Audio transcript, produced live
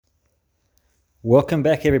Welcome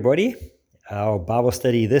back, everybody. Our Bible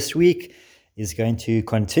study this week is going to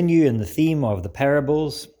continue in the theme of the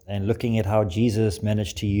parables and looking at how Jesus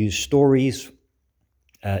managed to use stories,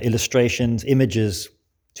 illustrations, images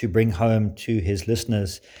to bring home to his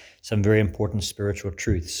listeners some very important spiritual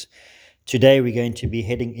truths. Today, we're going to be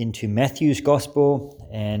heading into Matthew's Gospel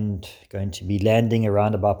and going to be landing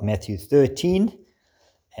around about Matthew 13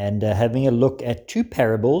 and having a look at two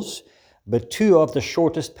parables, but two of the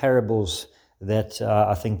shortest parables that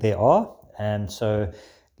I think there are. And so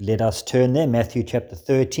let us turn there, Matthew chapter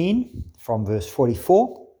 13 from verse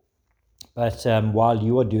 44. But while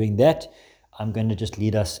you are doing that, I'm going to just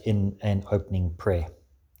lead us in an opening prayer.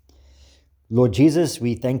 Lord Jesus,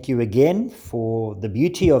 we thank you again for the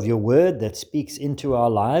beauty of your word that speaks into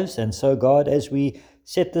our lives. And so, God, as we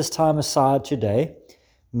set this time aside today,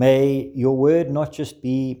 may your word not just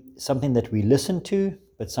be something that we listen to,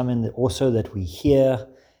 but something that also that we hear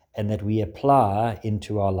and that we apply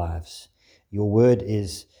into our lives. Your word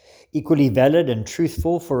is equally valid and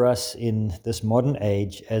truthful for us in this modern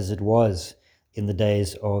age as it was in the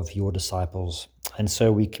days of your disciples. And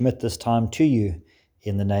so we commit this time to you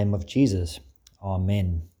in the name of Jesus.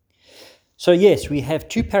 Amen. So yes, we have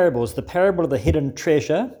two parables, the parable of the hidden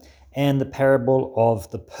treasure and the parable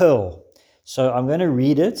of the pearl. So I'm going to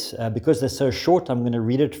read it because they're so short. I'm going to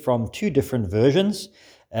read it from two different versions,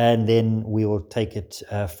 and then we will take it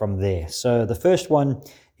from there. So the first one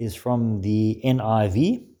is from the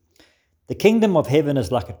NIV. The kingdom of heaven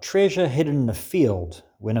is like a treasure hidden in a field.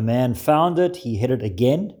 When a man found it, he hid it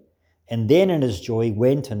again, and then in his joy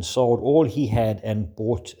went and sold all he had and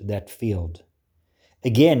bought that field.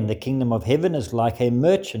 Again, the kingdom of heaven is like a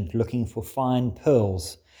merchant looking for fine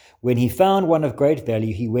pearls. When he found one of great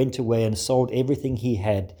value, he went away and sold everything he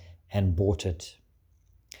had and bought it.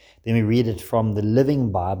 Then we read it from the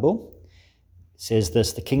Living Bible. It says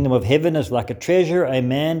this: the kingdom of heaven is like a treasure a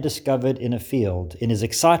man discovered in a field. In his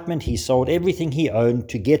excitement, he sold everything he owned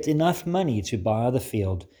to get enough money to buy the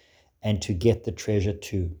field and to get the treasure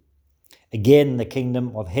too. Again, the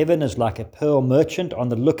kingdom of heaven is like a pearl merchant on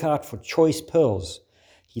the lookout for choice pearls.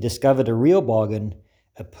 He discovered a real bargain,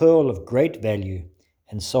 a pearl of great value,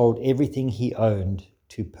 and sold everything he owned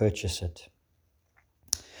to purchase it.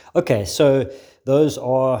 Okay, so those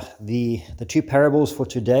are the two parables for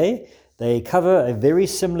today. They cover a very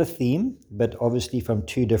similar theme, but obviously from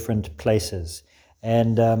two different places.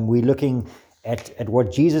 And we're looking at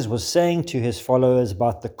what Jesus was saying to his followers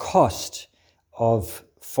about the cost of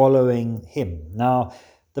following him. Now,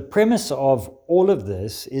 the premise of all of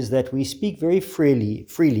this is that we speak very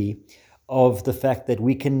freely of the fact that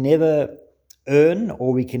we can never earn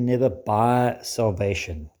or we can never buy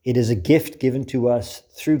salvation. It is a gift given to us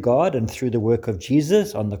through God and through the work of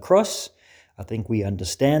Jesus on the cross. I think we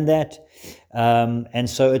understand that. And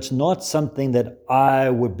so it's not something that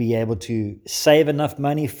I would be able to save enough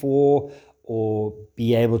money for or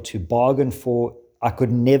be able to bargain for. I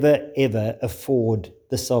could never, ever afford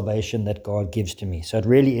the salvation that God gives to me. So it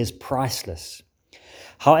really is priceless.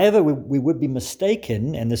 However, we would be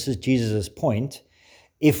mistaken, and this is Jesus' point,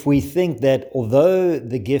 if we think that although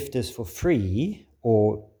the gift is for free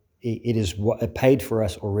or it is paid for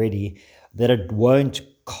us already, that it won't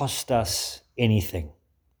cost us anything.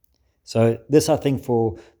 So this, I think,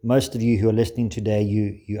 for most of you who are listening today,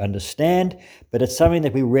 you understand, but it's something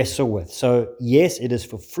that we wrestle with. So yes, it is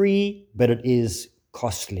for free, but it is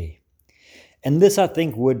costly. And this, I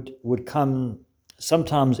think, would come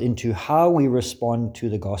sometimes into how we respond to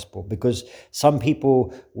the gospel, because some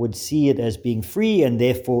people would see it as being free and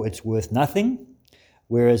therefore it's worth nothing,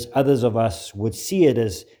 whereas others of us would see it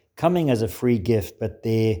as coming as a free gift, but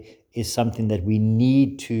there is something that we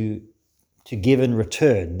need to give in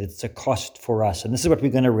return. It's a cost for us. And this is what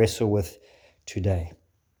we're going to wrestle with today.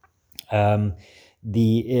 An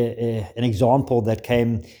example that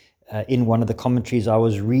came in one of the commentaries I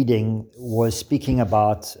was reading was speaking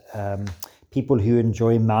about people who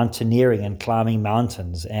enjoy mountaineering and climbing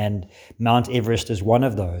mountains. And Mount Everest is one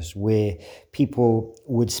of those, where people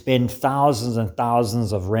would spend thousands and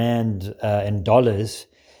thousands of rand and dollars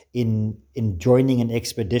in joining an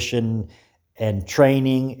expedition and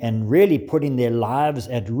training and really putting their lives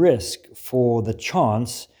at risk for the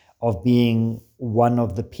chance of being one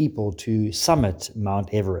of the people to summit Mount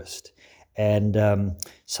Everest. And there are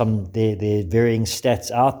varying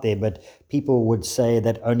stats out there, but people would say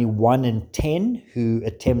that only 1 in 10 who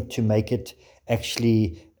attempt to make it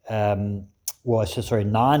actually, 9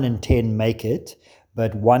 in 10 make it,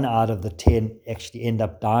 but 1 out of the 10 actually end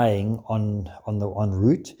up dying en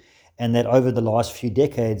route. And that over the last few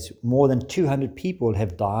decades, more than 200 people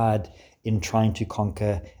have died in trying to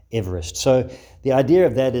conquer Everest. So the idea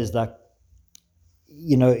of that is that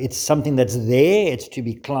it's something that's there, it's to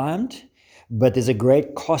be climbed, but there's a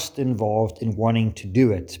great cost involved in wanting to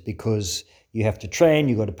do it, because you have to train,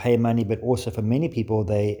 you got to pay money, but also for many people,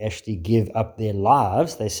 they actually give up their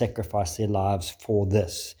lives, they sacrifice their lives for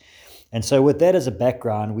this. And so with that as a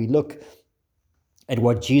background, we look at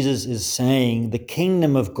what Jesus is saying the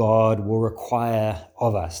kingdom of God will require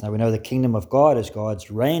of us. Now we know the kingdom of God is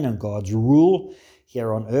God's reign and God's rule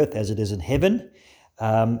here on earth as it is in heaven.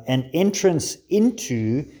 And entrance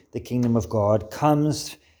into the kingdom of God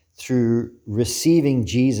comes through receiving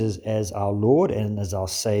Jesus as our Lord and as our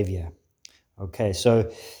Savior. Okay,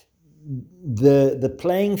 so the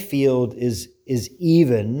playing field is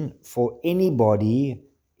even for anybody,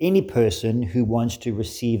 any person who wants to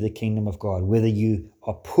receive the kingdom of God, whether you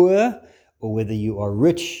are poor or whether you are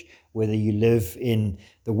rich, whether you live in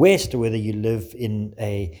the West or whether you live in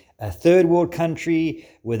a third world country,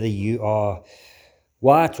 whether you are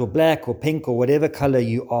white or black or pink or whatever color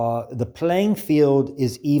you are, the playing field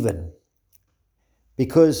is even.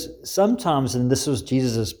 Because sometimes, and this was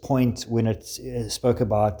Jesus' point when it spoke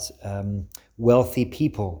about wealthy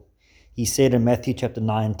people, he said in Matthew chapter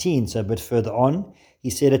 19, so a bit further on, he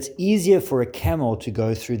said, it's easier for a camel to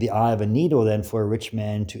go through the eye of a needle than for a rich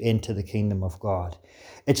man to enter the kingdom of God.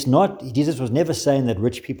 It's not, Jesus was never saying that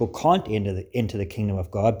rich people can't enter the kingdom of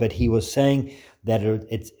God, but he was saying that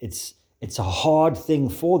it's a hard thing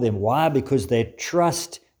for them. Why? Because they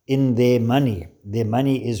trust in their money. Their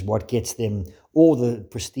money is what gets them all the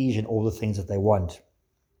prestige and all the things that they want.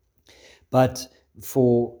 But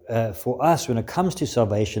for us, when it comes to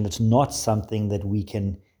salvation, it's not something that we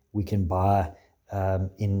can buy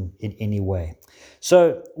in any way.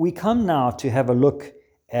 So we come now to have a look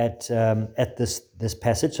at this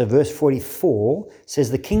passage. So verse 44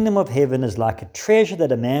 says, the kingdom of heaven is like a treasure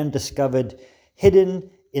that a man discovered hidden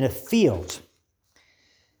in a field.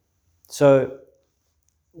 So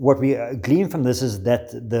what we glean from this is that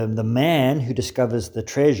the man who discovers the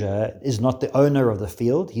treasure is not the owner of the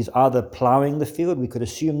field. He's either plowing the field, we could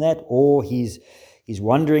assume that, or he's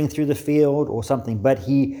wandering through the field or something, but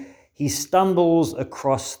he stumbles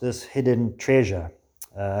across this hidden treasure.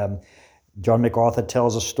 John MacArthur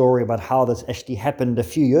tells a story about how this actually happened a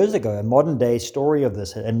few years ago, a modern day story of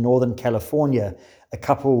this in Northern California. A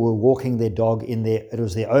couple were walking their dog it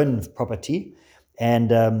was their own property, and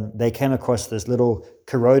they came across this little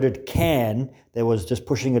corroded can that was just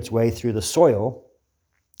pushing its way through the soil,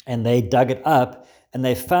 and they dug it up, and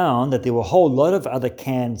they found that there were a whole lot of other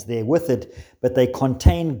cans there with it, but they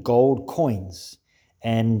contained gold coins.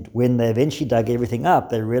 And when they eventually dug everything up,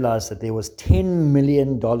 they realized that there was $10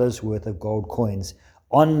 million worth of gold coins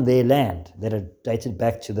on their land that had dated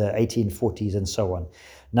back to the 1840s and so on.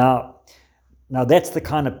 Now that's the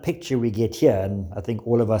kind of picture we get here, and I think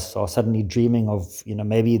all of us are suddenly dreaming of,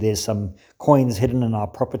 maybe there's some coins hidden in our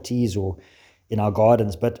properties or in our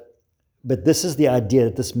gardens, but this is the idea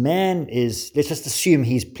that this man is, let's just assume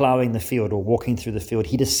he's plowing the field or walking through the field.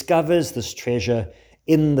 He discovers this treasure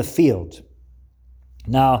in the field.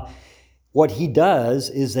 Now, what he does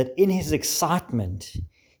is that in his excitement,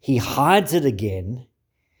 he hides it again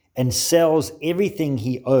and sells everything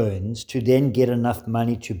he owns to then get enough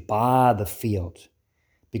money to buy the field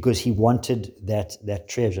because he wanted that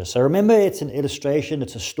treasure. So remember, it's an illustration,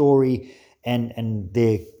 it's a story, and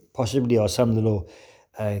there possibly are some little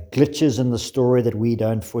glitches in the story that we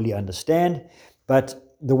don't fully understand.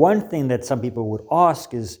 But the one thing that some people would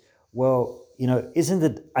ask is, well, isn't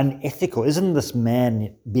it unethical? Isn't this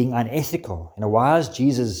man being unethical? Why is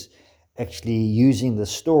Jesus actually using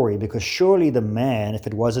this story? Because surely the man, if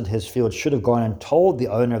it wasn't his field, should have gone and told the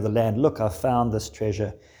owner of the land, look, I found this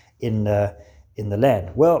treasure in the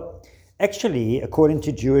land. Well, actually, according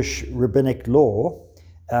to Jewish rabbinic law,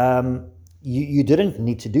 you didn't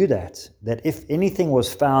need to do that. That if anything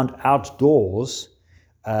was found outdoors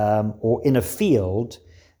or in a field,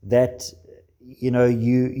 that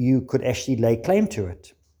you could actually lay claim to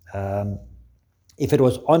it. If it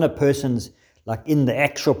was on a person's, like in the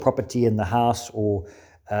actual property in the house or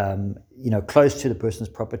close to the person's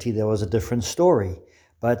property, there was a different story.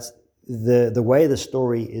 But the way the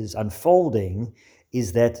story is unfolding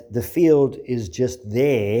is that the field is just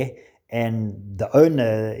there and the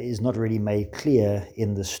owner is not really made clear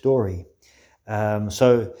in the story.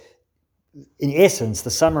 So in essence, the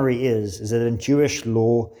summary is that in Jewish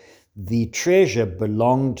law, the treasure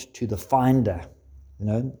belonged to the finder.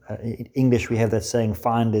 In English, we have that saying,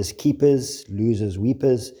 finders keepers, losers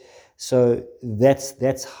weepers. So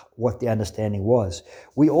that's what the understanding was.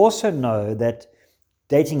 We also know that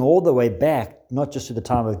dating all the way back, not just to the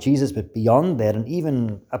time of Jesus, but beyond that, and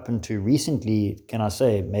even up until recently, can I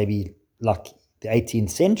say, maybe like the 18th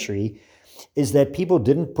century is that people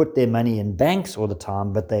didn't put their money in banks all the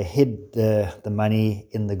time, but they hid the money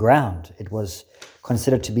in the ground. It was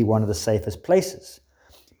considered to be one of the safest places,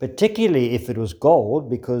 particularly if it was gold,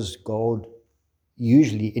 because gold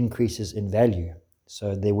usually increases in value.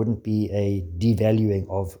 So there wouldn't be a devaluing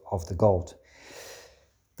of the gold.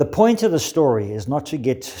 The point of the story is not to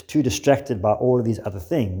get too distracted by all of these other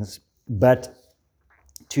things, but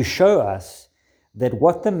to show us that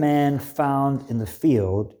what the man found in the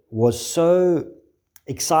field was so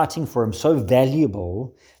exciting for him, so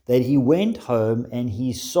valuable, that he went home and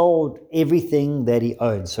he sold everything that he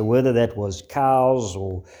owned. So whether that was cows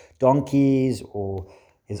or donkeys or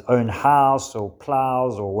his own house or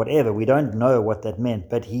plows or whatever, we don't know what that meant,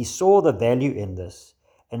 but he saw the value in this.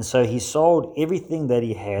 And so he sold everything that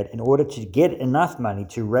he had in order to get enough money,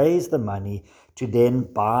 to raise the money, to then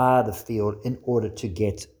buy the field in order to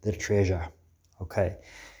get the treasure. Okay.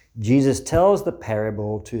 Jesus tells the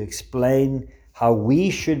parable to explain how we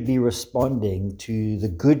should be responding to the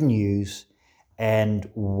good news and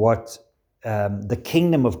what the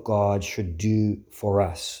kingdom of God should do for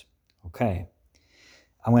us. Okay.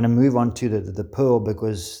 I'm going to move on to the pearl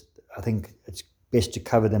because I think it's best to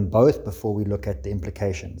cover them both before we look at the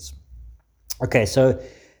implications. Okay, so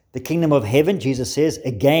the kingdom of heaven, Jesus says,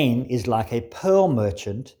 again, is like a pearl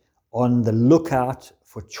merchant on the lookout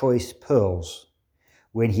for choice pearls.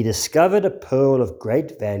 When he discovered a pearl of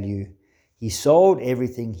great value, he sold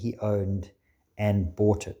everything he owned and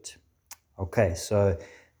bought it. Okay, so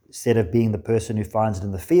instead of being the person who finds it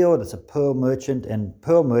in the field, it's a pearl merchant, and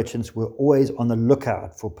pearl merchants were always on the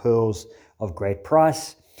lookout for pearls of great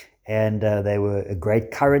price, and they were a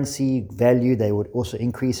great currency value. They would also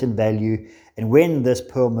increase in value. And when this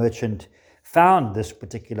pearl merchant found this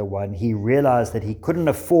particular one, he realized that he couldn't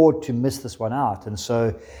afford to miss this one out, and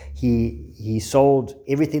so he sold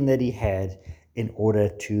everything that he had in order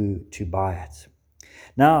to buy it.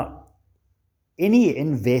 Now, any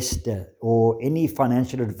investor or any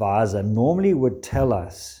financial advisor normally would tell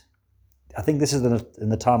us, I think this is in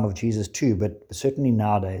the time of Jesus too, but certainly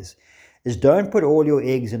nowadays, is don't put all your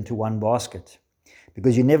eggs into one basket,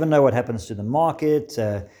 because you never know what happens to the market,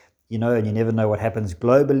 and you never know what happens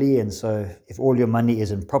globally. And so if all your money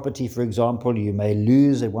is in property, for example, you may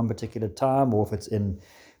lose at one particular time, or if it's in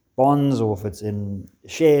bonds or if it's in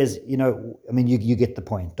shares, you get the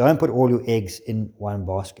point. Don't put all your eggs in one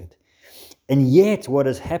basket. And yet what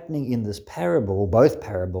is happening in this parable, both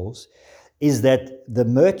parables, is that the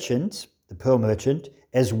merchant, the pearl merchant,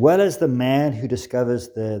 as well as the man who discovers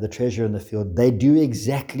the treasure in the field, they do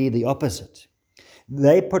exactly the opposite.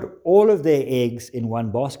 They put all of their eggs in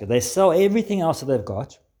one basket. They sell everything else that they've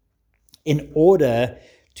got in order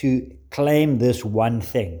to claim this one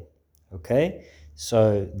thing. Okay?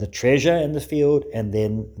 So the treasure in the field and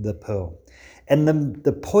then the pearl. And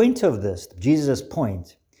the point of this, Jesus'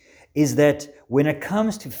 point, is that when it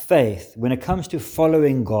comes to faith, when it comes to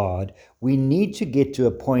following God, we need to get to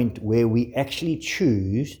a point where we actually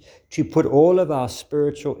choose to put all of our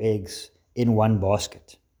spiritual eggs in one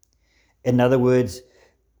basket. In other words,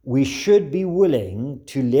 we should be willing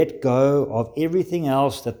to let go of everything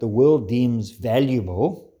else that the world deems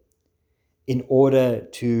valuable in order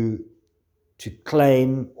to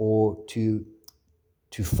claim or to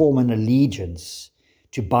form an allegiance,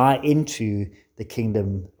 to buy into the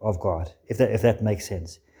kingdom of God, if that makes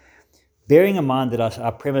sense. Bearing in mind that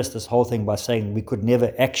I premised this whole thing by saying we could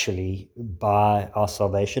never actually buy our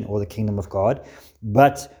salvation or the kingdom of God,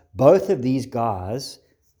 but both of these guys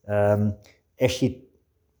actually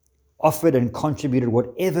offered and contributed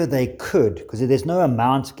whatever they could, because there's no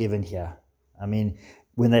amount given here. I mean,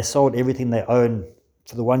 when they sold everything they owned,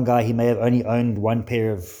 for the one guy, he may have only owned one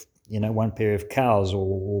pair of cows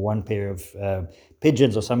or one pair of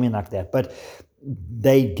pigeons or something like that. But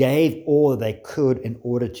they gave all they could in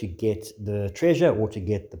order to get the treasure or to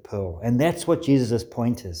get the pearl. And that's what Jesus'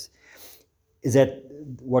 point is that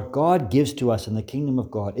what God gives to us in the kingdom of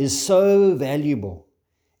God is so valuable.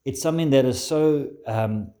 It's something that is so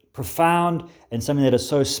profound and something that is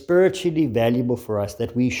so spiritually valuable for us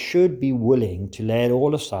that we should be willing to lay it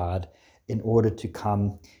all aside in order to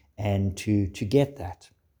come and to get that.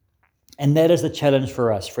 And that is the challenge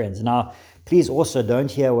for us, friends. Now, please also don't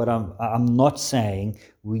hear what I'm not saying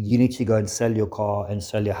you need to go and sell your car and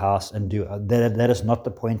sell your house and do that is not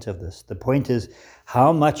the point of this. The point is,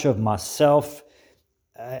 how much of myself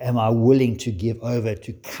am I willing to give over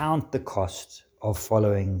to count the cost of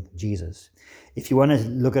following Jesus? If you want to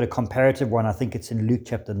look at a comparative one, I think it's in Luke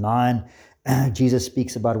chapter 9. Jesus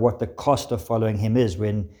speaks about what the cost of following him is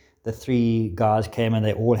when the three guys came and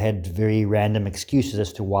they all had very random excuses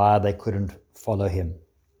as to why they couldn't follow him.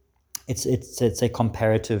 It's a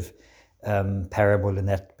comparative parable in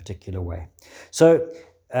that particular way. So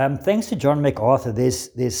thanks to John MacArthur,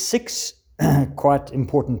 there's 6 quite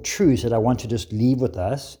important truths that I want to just leave with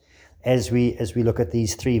us as we look at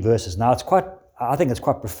these 3 verses. Now I think it's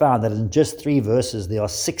quite profound that in just 3 verses there are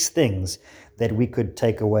 6 things that we could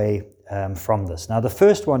take away from this. Now the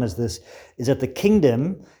first one is that the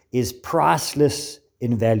kingdom is priceless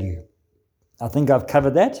in value. I think I've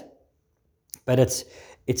covered that, but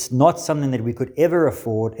it's not something that we could ever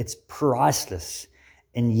afford. It's priceless,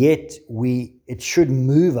 and yet it should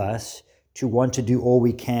move us to want to do all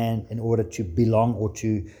we can in order to belong or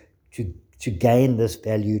to gain this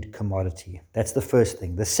valued commodity. That's the first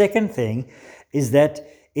thing. The second thing is that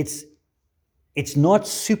it's not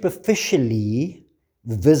superficially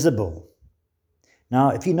visible. Now,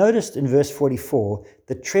 if you noticed in verse 44,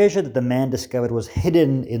 the treasure that the man discovered was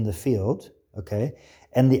hidden in the field, okay?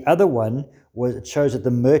 And the other one it shows that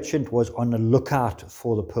the merchant was on the lookout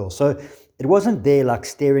for the pearl. So it wasn't there like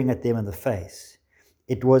staring at them in the face.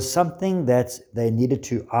 It was something that they needed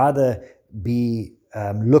to either be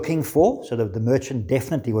looking for, so that the merchant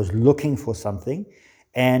definitely was looking for something,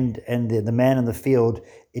 and the man in the field,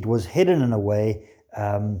 it was hidden in a way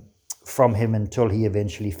from him until he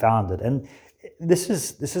eventually found it. And this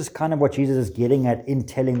is kind of what Jesus is getting at in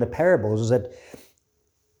telling the parables, is that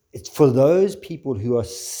it's for those people who are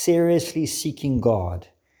seriously seeking God,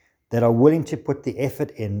 that are willing to put the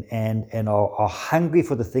effort in and are hungry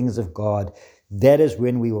for the things of God. That is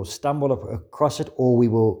when we will stumble across it, or we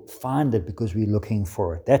will find it because we're looking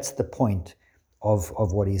for it. That's the point of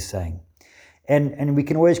what he's saying. And we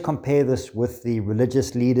can always compare this with the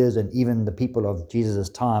religious leaders and even the people of Jesus'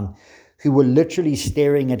 time, who were literally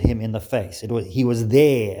staring at him in the face. He was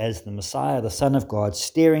there as the Messiah, the Son of God,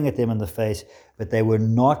 staring at them in the face, but they were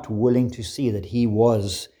not willing to see that he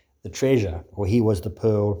was the treasure, or he was the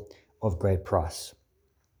pearl of great price.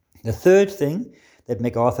 The third thing that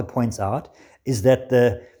MacArthur points out is that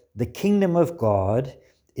the kingdom of God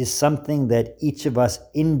is something that each of us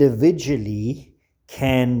individually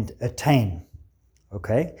can attain.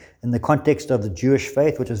 Okay? In the context of the Jewish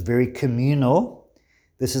faith, which is very communal,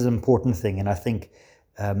 this is an important thing. And I think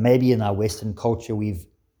maybe in our Western culture we've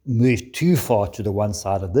moved too far to the one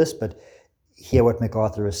side of this, but here what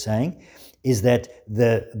MacArthur is saying is that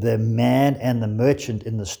the man and the merchant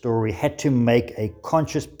in the story had to make a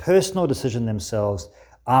conscious personal decision themselves.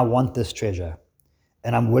 I want this treasure,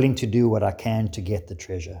 and I'm willing to do what I can to get the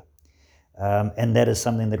treasure. And that is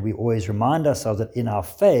something that we always remind ourselves, that in our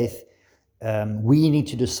faith, we need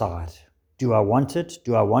to decide, do I want it?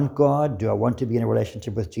 Do I want God? Do I want to be in a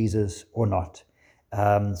relationship with Jesus or not?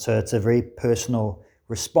 So it's a very personal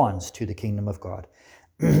response to the kingdom of God.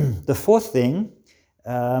 The fourth thing,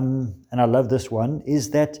 and I love this one,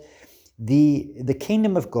 is that the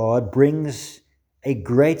kingdom of God brings a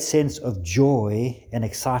great sense of joy and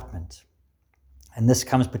excitement. And this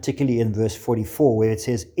comes particularly in verse 44, where it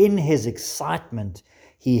says, in his excitement,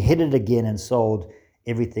 he hid it again and sold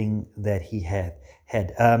everything that he had.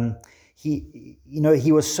 He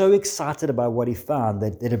was so excited about what he found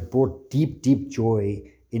that it brought deep, deep joy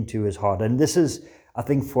into his heart. And this is, I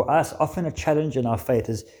think, for us, often a challenge in our faith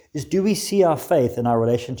is do we see our faith and our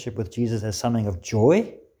relationship with Jesus as something of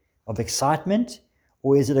joy, of excitement,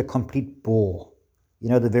 or is it a complete bore?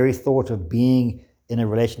 The very thought of being in a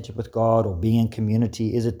relationship with God or being in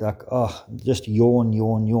community, is it like, just yawn,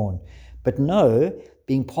 yawn, yawn? But no,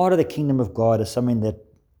 being part of the kingdom of God is something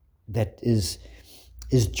that is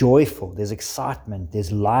joyful. There's excitement.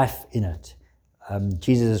 There's life in it.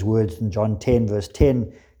 Jesus' words in John 10, verse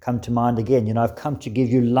 10, come to mind again. I've come to give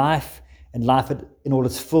you life, and life in all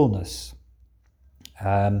its fullness.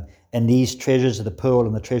 And these treasures of the pearl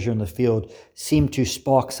and the treasure in the field seem to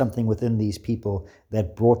spark something within these people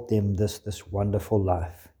that brought them this wonderful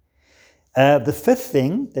life. The fifth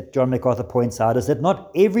thing that John MacArthur points out is that not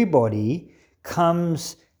everybody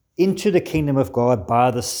comes into the kingdom of God by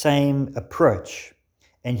the same approach.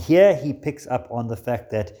 And here he picks up on the fact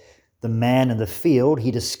that the man in the field,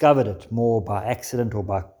 he discovered it more by accident or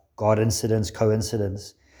by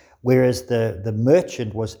coincidence, whereas the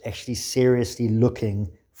merchant was actually seriously looking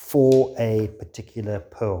for a particular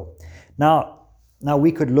pearl. Now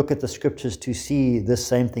we could look at the scriptures to see this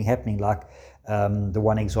same thing happening. Like the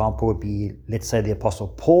one example would be, let's say, the Apostle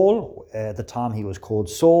Paul. At the time he was called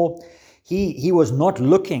Saul. He was not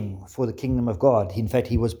looking for the kingdom of God. In fact,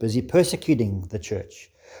 he was busy persecuting the church.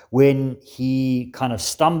 When he kind of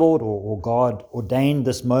stumbled, or God ordained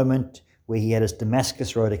this moment where he had his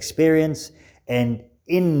Damascus Road experience, and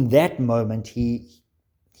in that moment he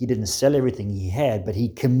didn't sell everything he had, but he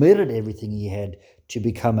committed everything he had to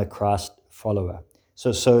become a Christ follower.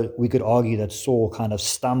 So we could argue that Saul kind of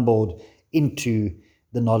stumbled into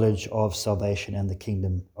the knowledge of salvation and the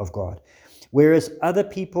kingdom of God, whereas other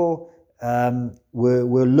people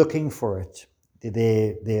were looking for it.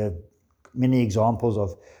 There are many examples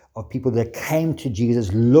of people that came to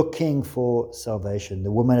Jesus looking for salvation.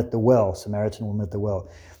 The woman at the well, Samaritan woman at the well,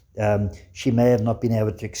 she may have not been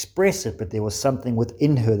able to express it, but there was something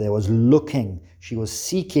within her that was looking. She was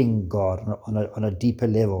seeking God on a deeper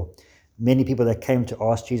level. Many people that came to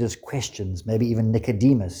ask Jesus questions, maybe even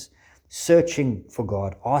Nicodemus, searching for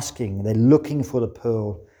God, asking, they're looking for the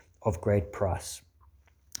pearl of great price.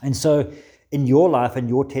 And so in your life and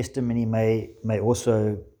your testimony may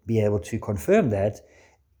also be able to confirm that.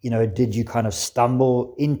 Did you kind of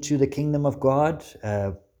stumble into the kingdom of God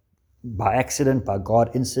by accident, by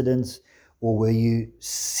God incidents, or were you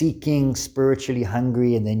seeking, spiritually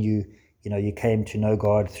hungry, and then you came to know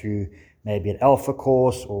God through maybe an Alpha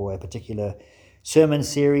course or a particular sermon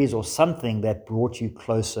series or something that brought you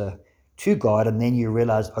closer to God, and then you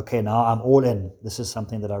realize, okay, now I'm all in. This is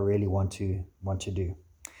something that I really want to do.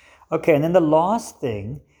 Okay, and then the last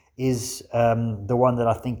thing is the one that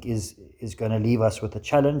I think is going to leave us with a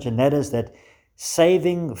challenge, and that is that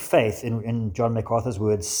saving faith, in John MacArthur's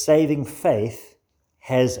words, saving faith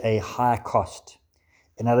has a high cost.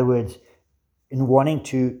 In other words, in wanting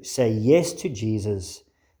to say yes to Jesus,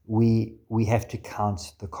 we have to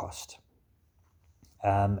count the cost.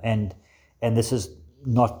 And this is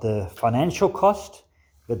not the financial cost,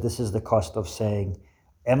 but this is the cost of saying,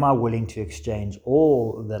 am I willing to exchange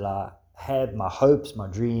all that I have, my hopes, my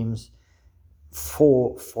dreams,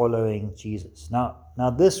 for following Jesus? Now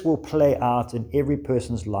this will play out in every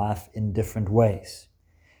person's life in different ways.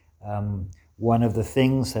 One of the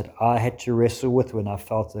things that I had to wrestle with when I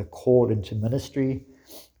felt a call into ministry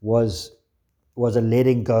was a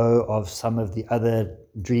letting go of some of the other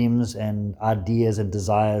dreams and ideas and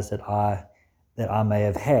desires that I may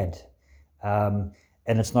have had. And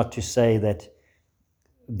it's not to say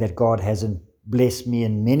that God hasn't blessed me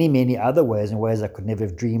in many, many other ways, in ways I could never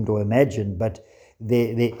have dreamed or imagined, but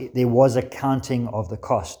there was a counting of the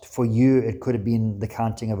cost. For you, it could have been the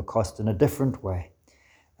counting of a cost in a different way.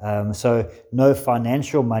 So no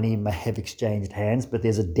financial money may have exchanged hands, but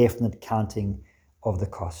there's a definite counting of the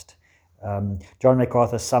cost. John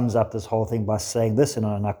MacArthur sums up this whole thing by saying this, and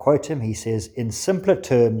I quote him. He says, in simpler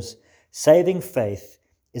terms, saving faith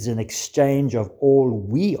is an exchange of all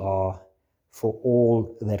we are for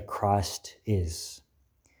all that Christ is.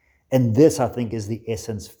 And this, I think, is the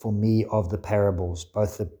essence for me of the parables,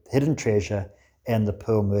 both the hidden treasure and the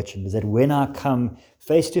pearl merchant, is that when I come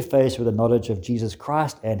face to face with the knowledge of Jesus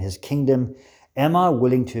Christ and his kingdom, am I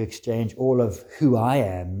willing to exchange all of who I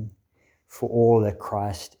am for all that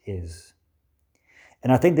Christ is?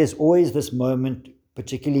 And I think there's always this moment,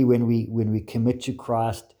 particularly when we commit to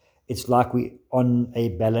Christ, it's like we on a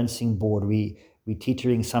balancing board. We're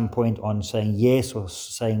teetering some point on saying yes or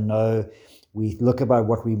saying no. We look about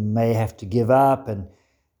what we may have to give up, and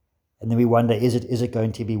then we wonder, is it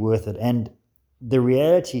going to be worth it? And the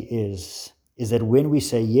reality is that when we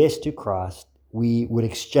say yes to Christ, we would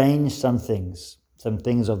exchange some things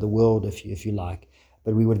of the world, if you like,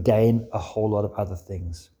 but we would gain a whole lot of other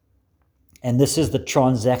things. And this is the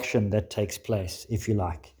transaction that takes place, if you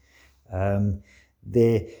like.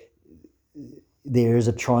 There is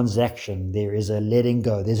a transaction, there is a letting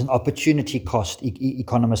go, there's an opportunity cost.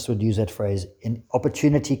 Economists would use that phrase, an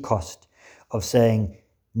opportunity cost of saying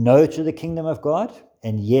no to the kingdom of God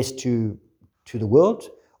and yes to the world,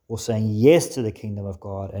 or saying yes to the kingdom of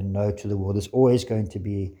God and no to the world. There's always going to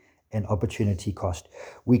be an opportunity cost.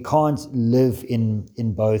 We can't live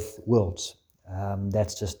in both worlds.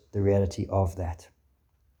 That's just the reality of that.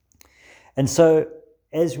 And so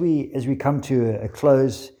as we come to a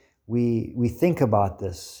close, we think about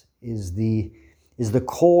this, is the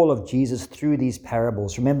call of Jesus through these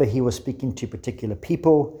parables. Remember, he was speaking to particular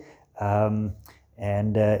people,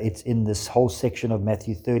 and it's in this whole section of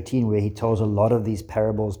Matthew 13 where he tells a lot of these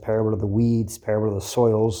parables: parable of the weeds, parable of the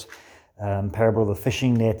soils, parable of the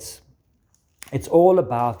fishing nets. It's all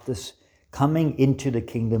about this coming into the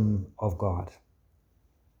kingdom of God.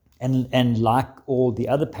 And like all the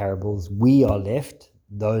other parables, we are left,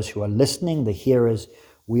 those who are listening, the hearers,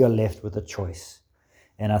 we are left with a choice.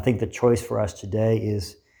 And I think the choice for us today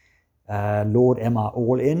is, Lord, am I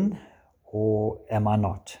all in or am I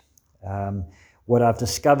not? What I've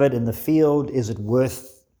discovered in the field, is it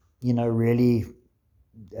worth, really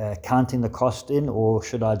counting the cost in, or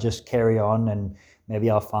should I just carry on and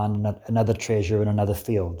maybe I'll find another treasure in another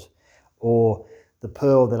field? Or the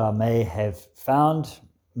pearl that I may have found,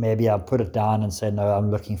 maybe I'll put it down and say, no,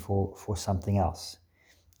 I'm looking for something else.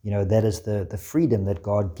 that is the freedom that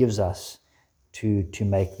God gives us to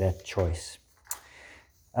make that choice.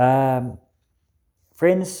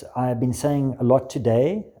 Friends, I've been saying a lot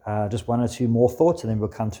today, just one or two more thoughts, and then we'll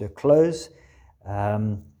come to a close.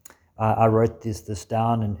 I wrote this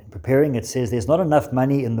down in preparing. It says, there's not enough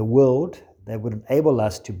money in the world that would enable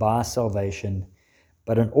us to buy salvation,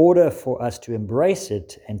 but in order for us to embrace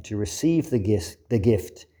it and to receive the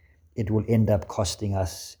gift, it will end up costing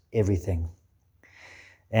us everything.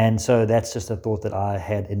 And so that's just a thought that I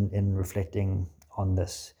had in reflecting on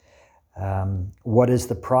this. What is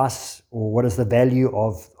the price, or what is the value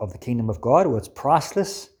of the kingdom of God? Well, it's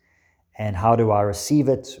priceless. And how do I receive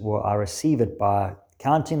it? Well, I receive it by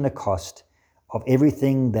counting the cost of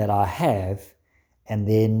everything that I have, and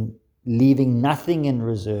then leaving nothing in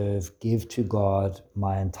reserve, give to God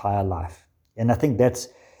my entire life. And I think that's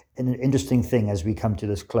an interesting thing as we come to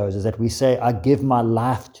this close, is that we say, I give my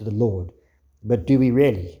life to the Lord. But do we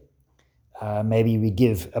really? Maybe we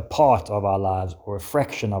give a part of our lives or a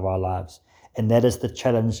fraction of our lives. And that is the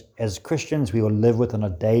challenge as Christians we will live with on a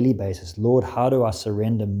daily basis. Lord, how do I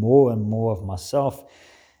surrender more and more of myself,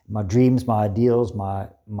 my dreams, my ideals,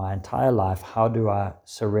 my entire life? How do I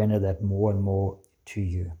surrender that more and more to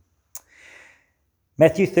you?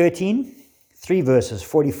 Matthew 13, 3 verses,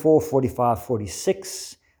 44, 45,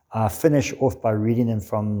 46. I finish off by reading them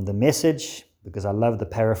from the Message, because I love the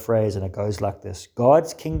paraphrase, and it goes like this.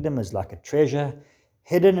 God's kingdom is like a treasure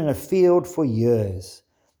hidden in a field for years,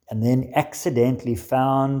 and then accidentally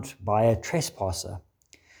found by a trespasser.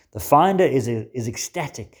 The finder is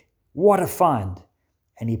ecstatic. What a find!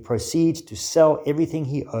 And he proceeds to sell everything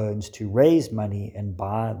he owns to raise money and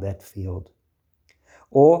buy that field.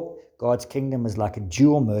 Or God's kingdom is like a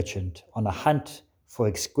jewel merchant on a hunt for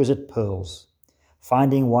exquisite pearls.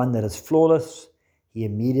 Finding one that is flawless, he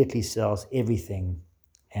immediately sells everything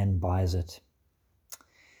and buys it.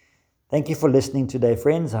 Thank you for listening today,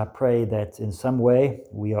 friends. I pray that in some way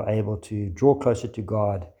we are able to draw closer to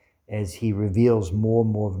God as he reveals more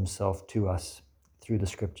and more of himself to us through the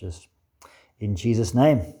scriptures. In Jesus'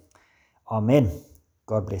 name, amen.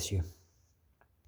 God bless you.